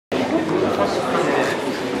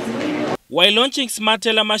While launching smart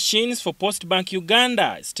teller machines for Postbank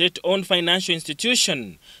Uganda, a state-owned financial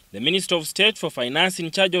institution, the Minister of State for Finance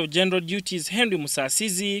in charge of general duties, Henry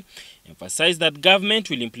Musasizi, emphasized that government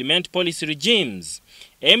will implement policy regimes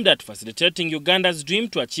aimed at facilitating Uganda's dream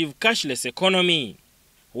to achieve cashless economy.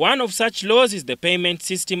 One of such laws is the Payment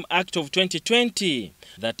System Act of 2020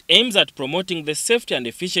 that aims at promoting the safety and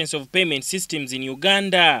efficiency of payment systems in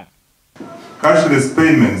Uganda. Cashless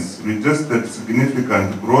payments registered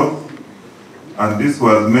significant growth, and this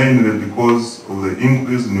was mainly because of the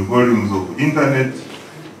increase in volumes of internet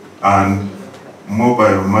and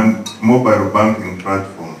mobile banking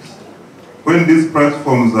platforms. When these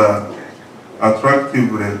platforms are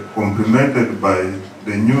attractively complemented by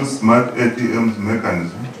the new smart ATMs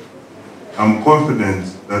mechanism, I'm confident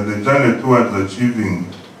that the journey towards achieving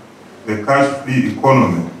a cash-free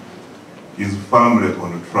economy is firmly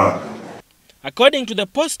on track. According to the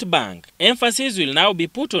Postbank, emphasis will now be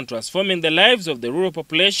put on transforming the lives of the rural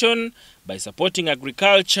population by supporting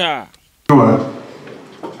agriculture.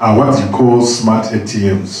 What you call smart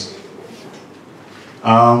ATMs.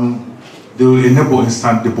 They will enable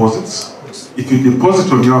instant deposits. If you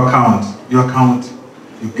deposit on your account,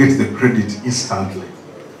 you get the credit instantly.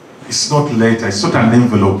 It's not later, it's not an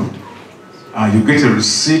envelope. You get a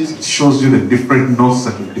receipt, it shows you the different notes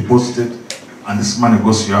that you deposited, and this money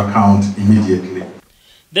goes to your account immediately.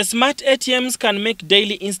 The smart ATMs can make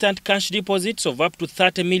daily instant cash deposits of up to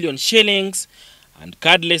 30 million shillings and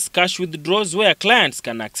cardless cash withdrawals where clients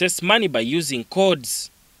can access money by using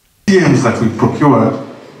codes. ATMs that we procure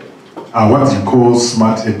are what you call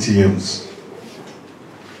smart ATMs.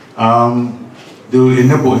 They will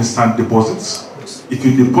enable instant deposits. If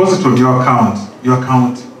you deposit on your account,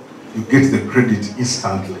 you get the credit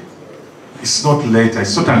instantly. It's not later,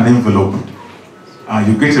 it's not an envelope.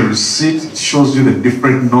 You get a receipt, it shows you the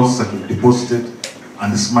different notes that you deposited,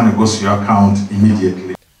 and this money goes to your account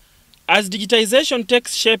immediately. As digitization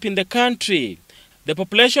takes shape in the country, the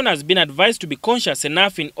population has been advised to be conscious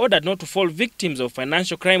enough in order not to fall victims of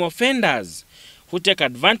financial crime offenders who take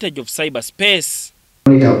advantage of cyberspace.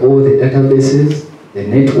 Monitor all the databases, the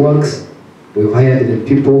networks. We've hired the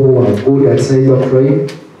people who are good at cybercrime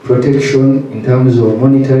protection in terms of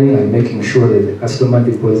monitoring and making sure that the customer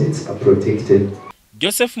deposits are protected.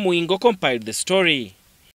 Joseph Muingo compiled the story.